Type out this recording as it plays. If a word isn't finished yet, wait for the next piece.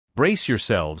Brace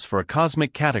yourselves for a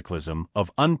cosmic cataclysm of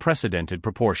unprecedented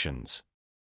proportions.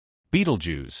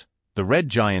 Betelgeuse, the red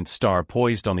giant star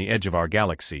poised on the edge of our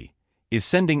galaxy, is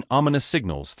sending ominous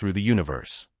signals through the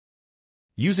universe.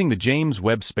 Using the James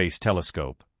Webb Space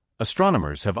Telescope,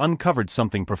 astronomers have uncovered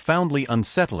something profoundly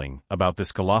unsettling about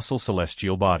this colossal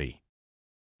celestial body.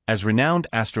 As renowned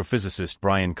astrophysicist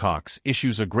Brian Cox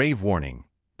issues a grave warning,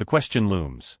 the question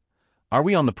looms: are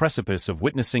we on the precipice of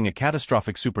witnessing a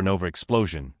catastrophic supernova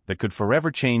explosion that could forever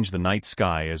change the night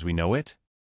sky as we know it?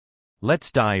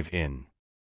 Let's dive in.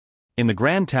 In the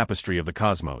grand tapestry of the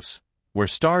cosmos, where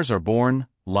stars are born,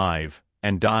 live,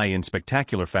 and die in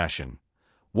spectacular fashion,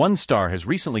 one star has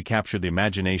recently captured the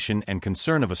imagination and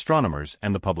concern of astronomers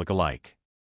and the public alike.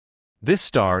 This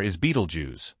star is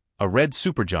Betelgeuse, a red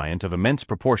supergiant of immense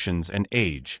proportions and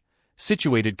age,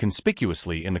 situated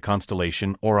conspicuously in the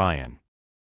constellation Orion.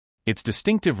 Its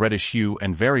distinctive reddish hue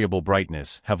and variable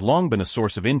brightness have long been a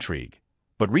source of intrigue,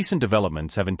 but recent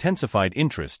developments have intensified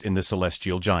interest in this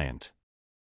celestial giant.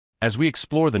 As we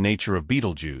explore the nature of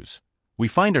Betelgeuse, we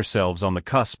find ourselves on the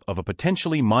cusp of a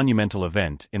potentially monumental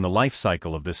event in the life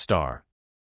cycle of this star.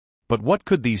 But what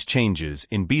could these changes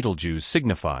in Betelgeuse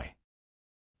signify?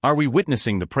 Are we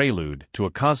witnessing the prelude to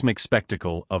a cosmic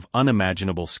spectacle of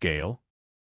unimaginable scale?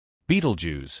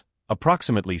 Betelgeuse,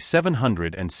 approximately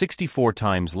 764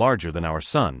 times larger than our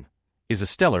Sun, is a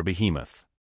stellar behemoth.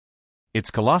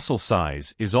 Its colossal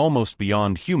size is almost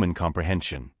beyond human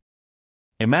comprehension.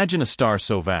 Imagine a star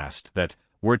so vast that,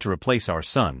 were it to replace our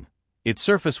Sun, its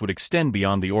surface would extend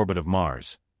beyond the orbit of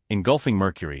Mars, engulfing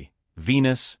Mercury,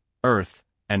 Venus, Earth,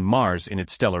 and Mars in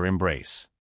its stellar embrace.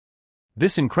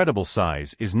 This incredible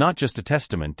size is not just a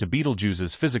testament to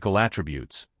Betelgeuse's physical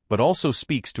attributes, but also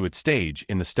speaks to its stage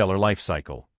in the stellar life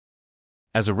cycle.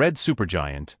 As a red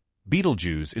supergiant,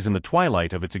 Betelgeuse is in the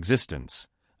twilight of its existence,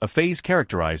 a phase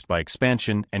characterized by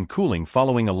expansion and cooling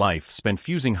following a life spent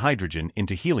fusing hydrogen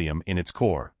into helium in its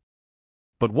core.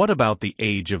 But what about the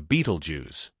age of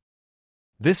Betelgeuse?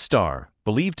 This star,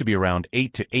 believed to be around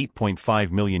 8 to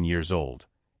 8.5 million years old,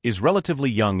 is relatively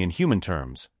young in human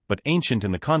terms, but ancient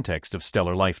in the context of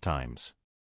stellar lifetimes.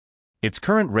 Its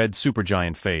current red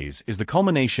supergiant phase is the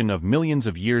culmination of millions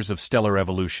of years of stellar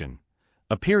evolution,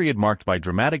 a period marked by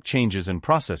dramatic changes and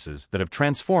processes that have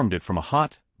transformed it from a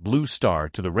hot, blue star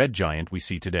to the red giant we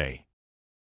see today.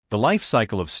 The life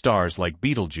cycle of stars like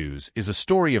Betelgeuse is a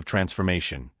story of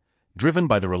transformation, driven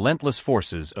by the relentless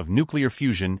forces of nuclear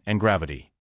fusion and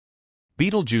gravity.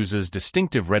 Betelgeuse's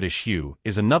distinctive reddish hue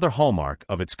is another hallmark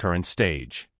of its current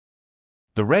stage.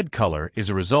 The red color is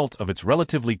a result of its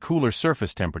relatively cooler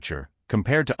surface temperature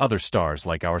compared to other stars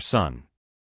like our Sun.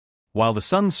 While the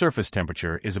Sun's surface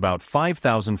temperature is about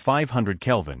 5,500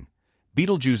 Kelvin,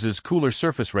 Betelgeuse's cooler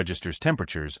surface registers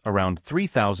temperatures around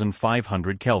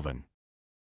 3,500 Kelvin.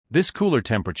 This cooler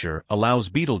temperature allows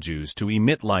Betelgeuse to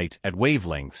emit light at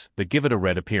wavelengths that give it a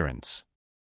red appearance.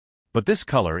 But this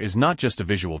color is not just a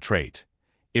visual trait.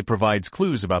 It provides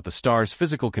clues about the star's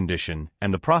physical condition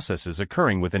and the processes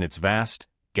occurring within its vast,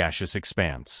 gaseous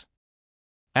expanse.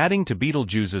 Adding to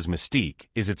Betelgeuse's mystique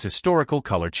is its historical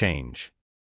color change.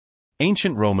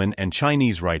 Ancient Roman and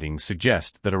Chinese writings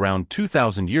suggest that around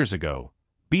 2,000 years ago,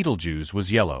 Betelgeuse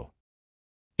was yellow.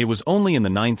 It was only in the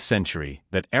 9th century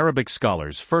that Arabic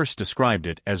scholars first described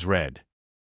it as red.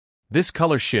 This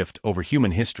color shift over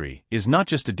human history is not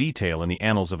just a detail in the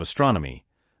annals of astronomy,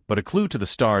 but a clue to the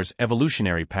star's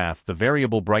evolutionary path. The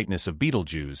variable brightness of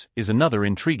Betelgeuse is another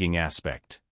intriguing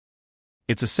aspect.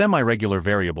 It's a semi-regular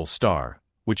variable star,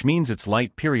 which means its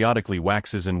light periodically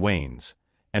waxes and wanes,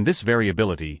 and this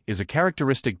variability is a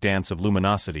characteristic dance of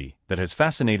luminosity that has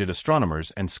fascinated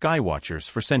astronomers and skywatchers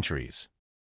for centuries.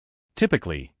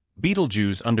 Typically,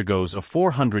 Betelgeuse undergoes a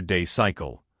 400-day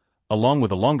cycle, along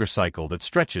with a longer cycle that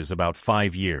stretches about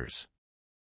 5 years.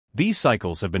 These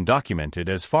cycles have been documented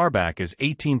as far back as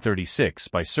 1836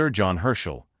 by Sir John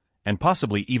Herschel, and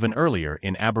possibly even earlier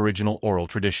in Aboriginal oral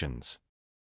traditions.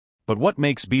 But what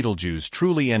makes Betelgeuse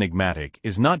truly enigmatic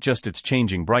is not just its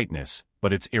changing brightness,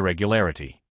 but its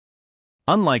irregularity.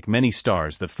 Unlike many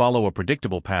stars that follow a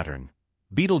predictable pattern,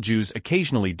 Betelgeuse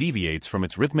occasionally deviates from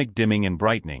its rhythmic dimming and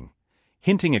brightening,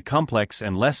 hinting at complex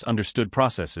and less understood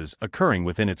processes occurring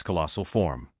within its colossal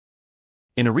form.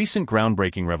 In a recent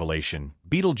groundbreaking revelation,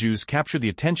 Betelgeuse captured the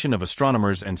attention of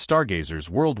astronomers and stargazers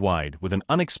worldwide with an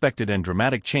unexpected and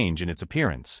dramatic change in its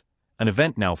appearance, an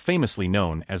event now famously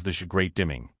known as the Great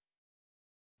Dimming.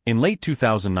 In late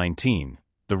 2019,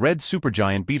 the red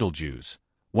supergiant Betelgeuse,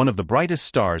 one of the brightest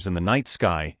stars in the night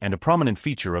sky and a prominent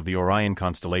feature of the Orion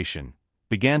constellation,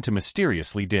 began to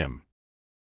mysteriously dim.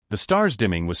 The star's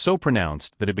dimming was so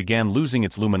pronounced that it began losing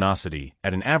its luminosity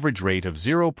at an average rate of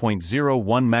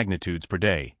 0.01 magnitudes per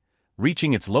day,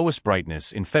 reaching its lowest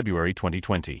brightness in February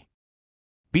 2020.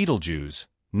 Betelgeuse,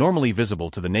 normally visible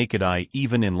to the naked eye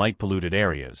even in light-polluted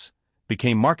areas,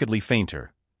 became markedly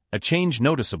fainter, a change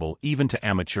noticeable even to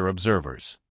amateur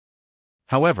observers.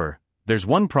 However, there's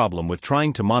one problem with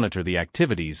trying to monitor the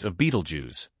activities of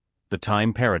Betelgeuse: the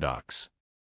time paradox.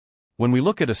 When we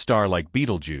look at a star like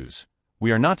Betelgeuse,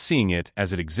 we are not seeing it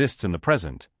as it exists in the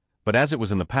present, but as it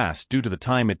was in the past due to the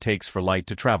time it takes for light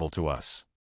to travel to us.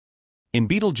 In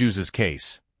Betelgeuse's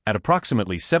case, at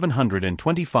approximately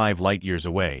 725 light-years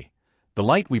away, the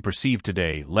light we perceive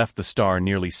today left the star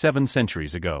nearly 7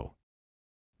 centuries ago.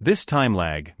 This time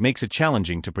lag makes it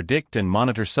challenging to predict and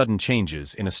monitor sudden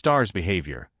changes in a star's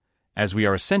behavior, as we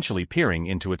are essentially peering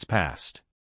into its past.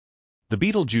 The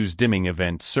Betelgeuse dimming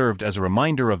event served as a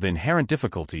reminder of the inherent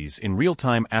difficulties in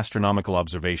real-time astronomical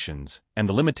observations and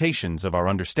the limitations of our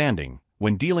understanding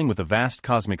when dealing with the vast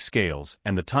cosmic scales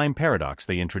and the time paradox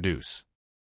they introduce.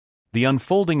 The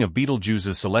unfolding of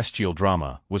Betelgeuse's celestial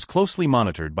drama was closely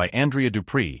monitored by Andrea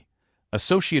Dupree,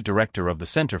 Associate Director of the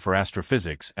Center for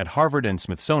Astrophysics at Harvard and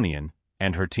Smithsonian,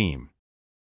 and her team.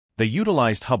 They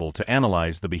utilized Hubble to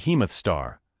analyze the behemoth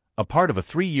star, a part of a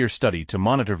 3-year study to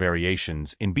monitor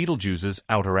variations in Betelgeuse's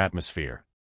outer atmosphere.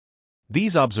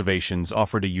 These observations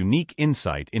offered a unique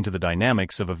insight into the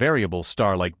dynamics of a variable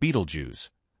star like Betelgeuse,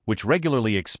 which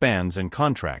regularly expands and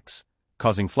contracts,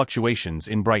 causing fluctuations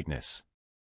in brightness.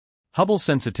 Hubble's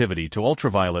sensitivity to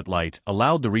ultraviolet light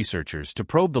allowed the researchers to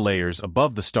probe the layers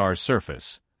above the star's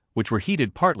surface, which were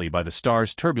heated partly by the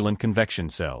star's turbulent convection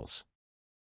cells.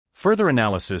 Further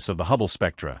analysis of the Hubble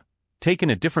spectra,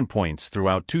 taken at different points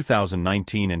throughout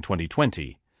 2019 and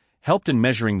 2020, helped in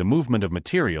measuring the movement of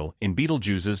material in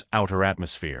Betelgeuse's outer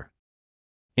atmosphere.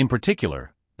 In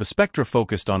particular, the spectra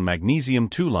focused on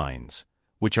magnesium-2 lines,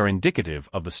 which are indicative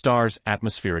of the star's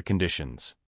atmospheric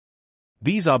conditions.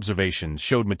 These observations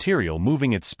showed material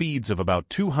moving at speeds of about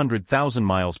 200,000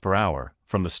 miles per hour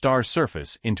from the star's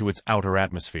surface into its outer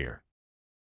atmosphere.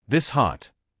 This hot,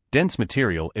 dense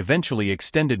material eventually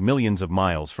extended millions of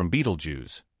miles from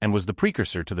Betelgeuse and was the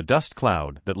precursor to the dust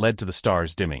cloud that led to the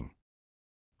star's dimming.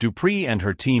 Dupree and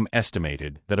her team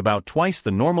estimated that about twice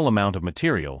the normal amount of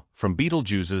material from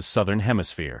Betelgeuse's southern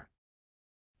hemisphere.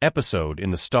 Episode in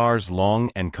the star's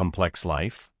long and complex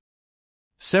life?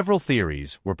 Several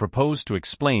theories were proposed to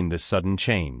explain this sudden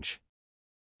change.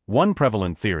 One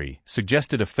prevalent theory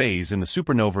suggested a phase in the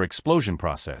supernova explosion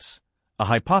process, a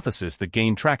hypothesis that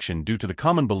gained traction due to the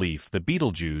common belief that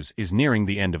Betelgeuse is nearing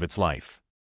the end of its life.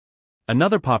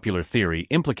 Another popular theory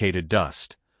implicated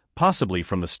dust, possibly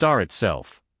from the star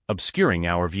itself, obscuring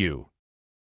our view.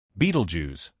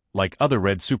 Betelgeuse, like other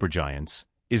red supergiants,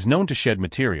 is known to shed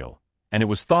material, and it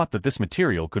was thought that this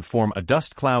material could form a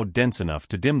dust cloud dense enough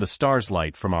to dim the star's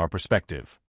light from our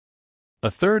perspective.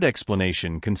 A third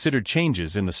explanation considered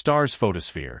changes in the star's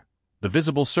photosphere, the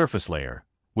visible surface layer,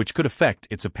 which could affect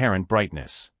its apparent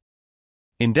brightness.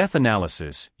 In-depth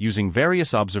analysis, using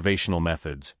various observational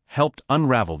methods, helped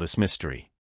unravel this mystery.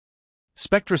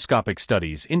 Spectroscopic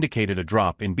studies indicated a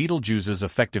drop in Betelgeuse's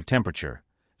effective temperature,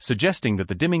 suggesting that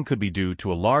the dimming could be due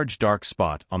to a large dark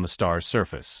spot on the star's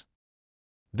surface.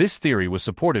 This theory was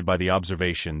supported by the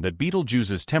observation that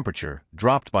Betelgeuse's temperature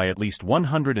dropped by at least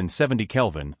 170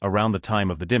 Kelvin around the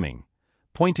time of the dimming,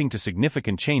 pointing to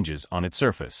significant changes on its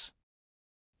surface.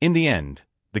 In the end,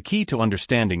 the key to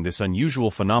understanding this unusual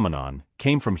phenomenon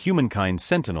came from humankind's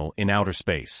sentinel in outer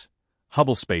space,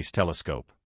 Hubble Space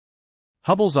Telescope.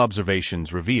 Hubble's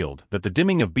observations revealed that the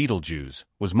dimming of Betelgeuse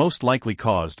was most likely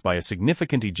caused by a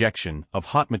significant ejection of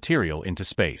hot material into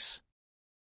space.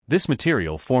 This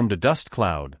material formed a dust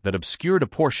cloud that obscured a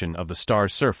portion of the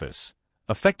star's surface,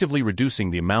 effectively reducing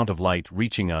the amount of light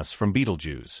reaching us from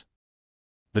Betelgeuse.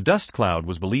 The dust cloud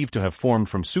was believed to have formed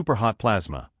from superhot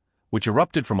plasma, which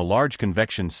erupted from a large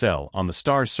convection cell on the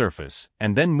star's surface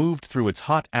and then moved through its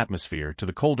hot atmosphere to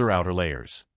the colder outer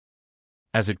layers.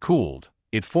 As it cooled,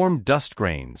 it formed dust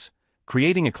grains,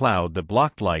 creating a cloud that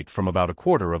blocked light from about a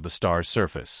quarter of the star's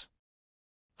surface.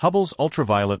 Hubble's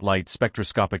ultraviolet light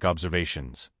spectroscopic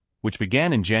observations, which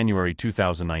began in January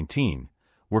 2019,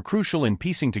 were crucial in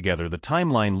piecing together the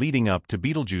timeline leading up to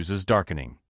Betelgeuse's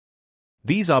darkening.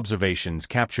 These observations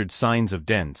captured signs of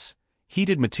dense,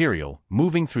 heated material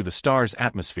moving through the star's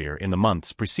atmosphere in the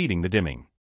months preceding the dimming.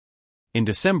 In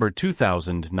December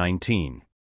 2019,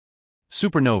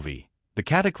 supernovae, the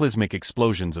cataclysmic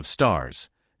explosions of stars,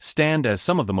 stand as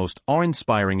some of the most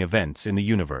awe-inspiring events in the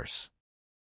universe.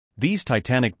 These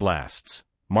titanic blasts,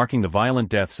 marking the violent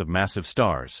deaths of massive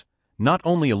stars, not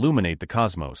only illuminate the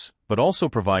cosmos, but also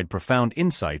provide profound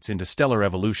insights into stellar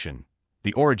evolution,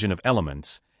 the origin of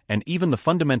elements, and even the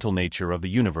fundamental nature of the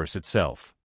universe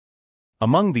itself.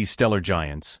 Among these stellar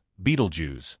giants,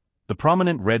 Betelgeuse, the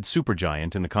prominent red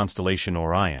supergiant in the constellation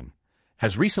Orion,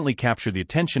 has recently captured the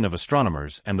attention of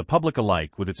astronomers and the public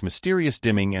alike with its mysterious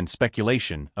dimming and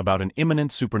speculation about an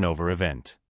imminent supernova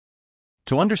event.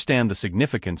 To understand the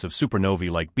significance of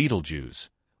supernovae like Betelgeuse,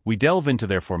 we delve into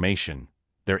their formation,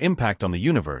 their impact on the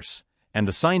universe, and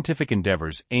the scientific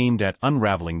endeavors aimed at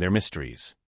unraveling their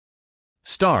mysteries.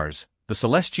 Stars, the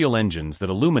celestial engines that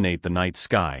illuminate the night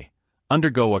sky,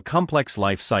 undergo a complex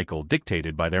life cycle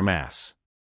dictated by their mass.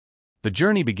 The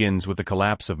journey begins with the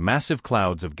collapse of massive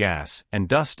clouds of gas and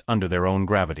dust under their own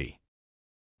gravity.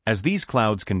 As these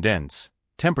clouds condense,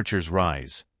 temperatures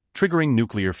rise, triggering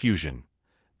nuclear fusion,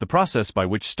 the process by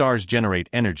which stars generate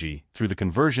energy through the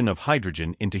conversion of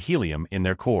hydrogen into helium in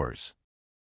their cores.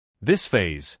 This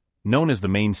phase, known as the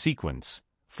main sequence,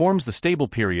 forms the stable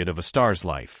period of a star's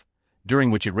life,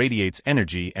 during which it radiates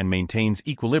energy and maintains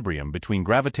equilibrium between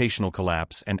gravitational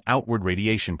collapse and outward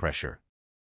radiation pressure.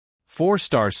 For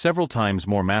stars several times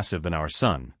more massive than our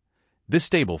Sun, this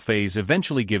stable phase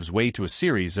eventually gives way to a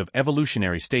series of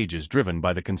evolutionary stages driven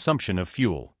by the consumption of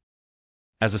fuel.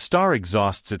 As a star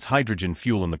exhausts its hydrogen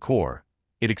fuel in the core,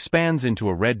 it expands into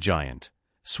a red giant,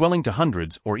 swelling to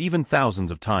hundreds or even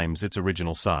thousands of times its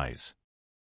original size.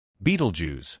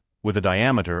 Betelgeuse, with a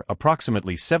diameter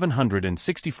approximately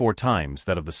 764 times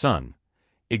that of the Sun,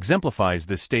 exemplifies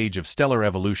this stage of stellar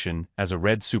evolution as a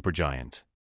red supergiant.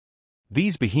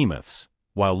 These behemoths,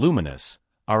 while luminous,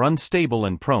 are unstable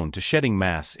and prone to shedding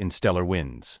mass in stellar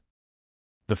winds.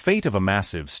 The fate of a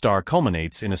massive star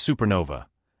culminates in a supernova,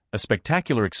 a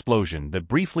spectacular explosion that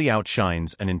briefly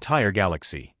outshines an entire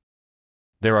galaxy.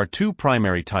 There are two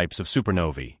primary types of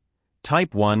supernovae,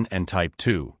 Type 1 and Type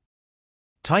 2.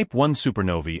 Type 1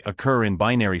 supernovae occur in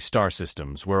binary star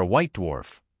systems where a white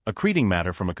dwarf, accreting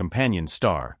matter from a companion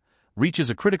star, reaches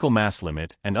a critical mass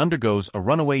limit and undergoes a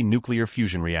runaway nuclear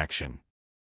fusion reaction.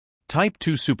 Type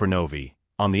 2 supernovae,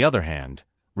 on the other hand,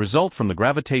 result from the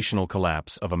gravitational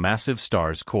collapse of a massive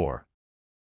star's core.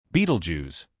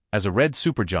 Betelgeuse, as a red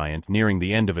supergiant nearing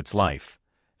the end of its life,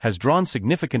 has drawn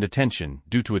significant attention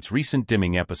due to its recent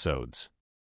dimming episodes.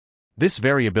 This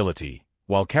variability,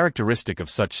 while characteristic of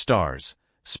such stars,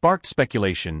 sparked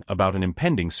speculation about an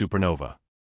impending supernova.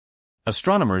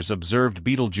 Astronomers observed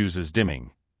Betelgeuse's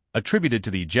dimming, attributed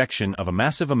to the ejection of a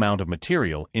massive amount of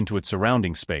material into its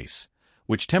surrounding space,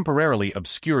 which temporarily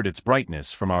obscured its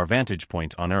brightness from our vantage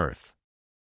point on Earth.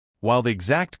 While the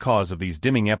exact cause of these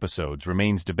dimming episodes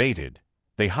remains debated,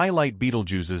 they highlight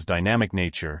Betelgeuse's dynamic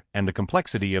nature and the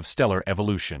complexity of stellar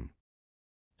evolution.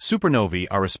 Supernovae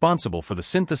are responsible for the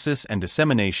synthesis and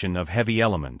dissemination of heavy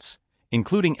elements,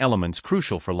 including elements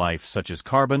crucial for life such as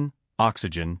carbon,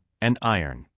 oxygen, and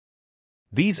iron.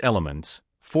 These elements,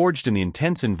 forged in the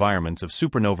intense environments of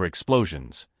supernova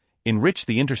explosions, enrich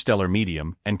the interstellar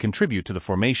medium and contribute to the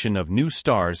formation of new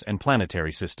stars and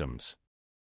planetary systems.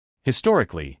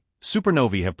 Historically,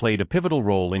 supernovae have played a pivotal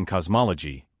role in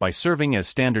cosmology by serving as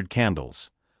standard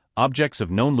candles, objects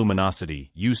of known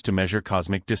luminosity used to measure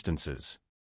cosmic distances.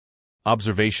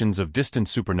 Observations of distant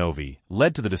supernovae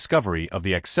led to the discovery of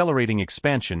the accelerating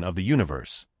expansion of the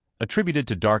universe, attributed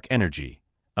to dark energy,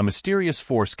 a mysterious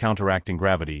force counteracting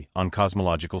gravity on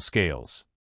cosmological scales.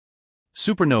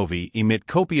 Supernovae emit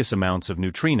copious amounts of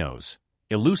neutrinos,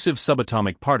 elusive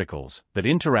subatomic particles that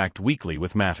interact weakly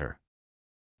with matter.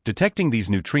 Detecting these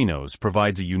neutrinos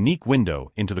provides a unique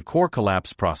window into the core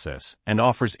collapse process and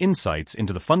offers insights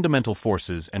into the fundamental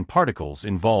forces and particles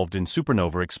involved in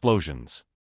supernova explosions.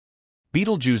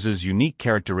 Betelgeuse's unique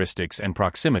characteristics and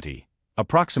proximity,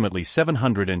 approximately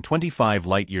 725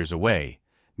 light-years away,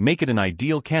 make it an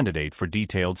ideal candidate for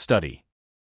detailed study.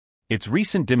 Its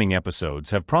recent dimming episodes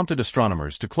have prompted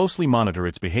astronomers to closely monitor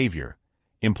its behavior,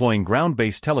 employing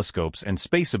ground-based telescopes and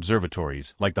space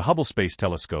observatories like the Hubble Space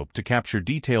Telescope to capture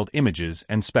detailed images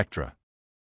and spectra.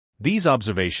 These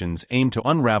observations aim to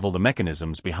unravel the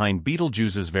mechanisms behind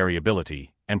Betelgeuse's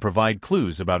variability and provide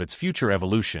clues about its future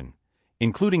evolution,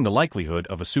 including the likelihood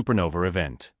of a supernova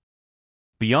event.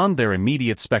 Beyond their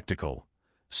immediate spectacle,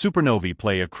 supernovae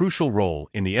play a crucial role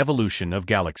in the evolution of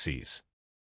galaxies.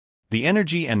 The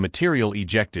energy and material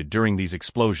ejected during these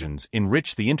explosions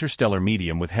enrich the interstellar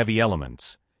medium with heavy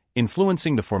elements,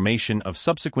 influencing the formation of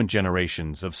subsequent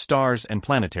generations of stars and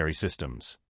planetary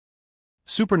systems.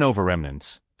 Supernova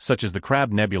remnants, such as the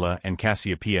Crab Nebula and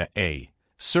Cassiopeia A,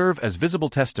 serve as visible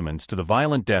testaments to the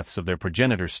violent deaths of their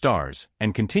progenitor stars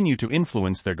and continue to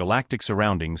influence their galactic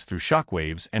surroundings through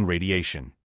shockwaves and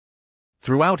radiation.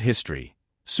 Throughout history,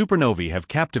 supernovae have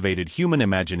captivated human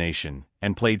imagination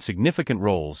and played significant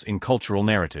roles in cultural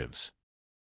narratives.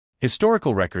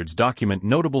 Historical records document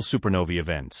notable supernovae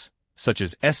events, such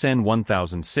as SN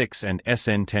 1006 and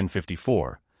SN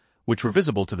 1054, which were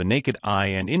visible to the naked eye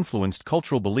and influenced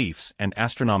cultural beliefs and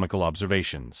astronomical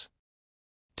observations.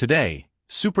 Today,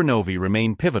 supernovae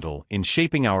remain pivotal in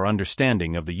shaping our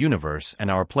understanding of the universe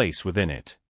and our place within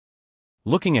it.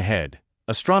 Looking ahead,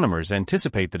 astronomers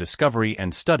anticipate the discovery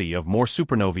and study of more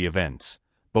supernovae events,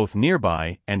 both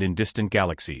nearby and in distant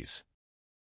galaxies.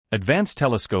 Advanced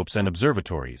telescopes and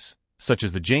observatories, such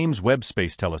as the James Webb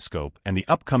Space Telescope and the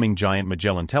upcoming Giant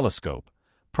Magellan Telescope,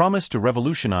 promise to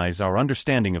revolutionize our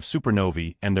understanding of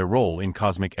supernovae and their role in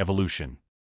cosmic evolution.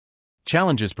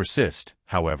 Challenges persist,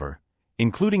 however,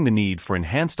 including the need for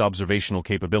enhanced observational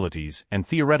capabilities and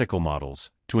theoretical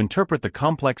models to interpret the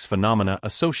complex phenomena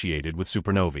associated with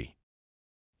supernovae.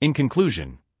 In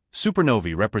conclusion,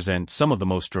 supernovae represent some of the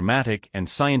most dramatic and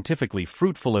scientifically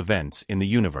fruitful events in the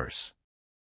universe.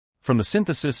 From the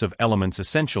synthesis of elements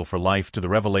essential for life to the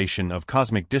revelation of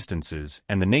cosmic distances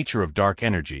and the nature of dark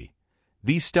energy,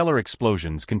 these stellar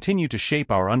explosions continue to shape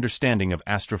our understanding of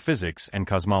astrophysics and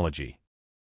cosmology.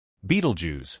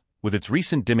 Betelgeuse, with its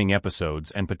recent dimming episodes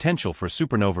and potential for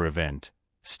supernova event,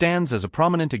 stands as a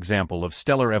prominent example of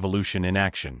stellar evolution in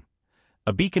action,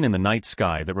 a beacon in the night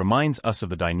sky that reminds us of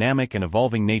the dynamic and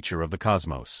evolving nature of the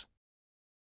cosmos.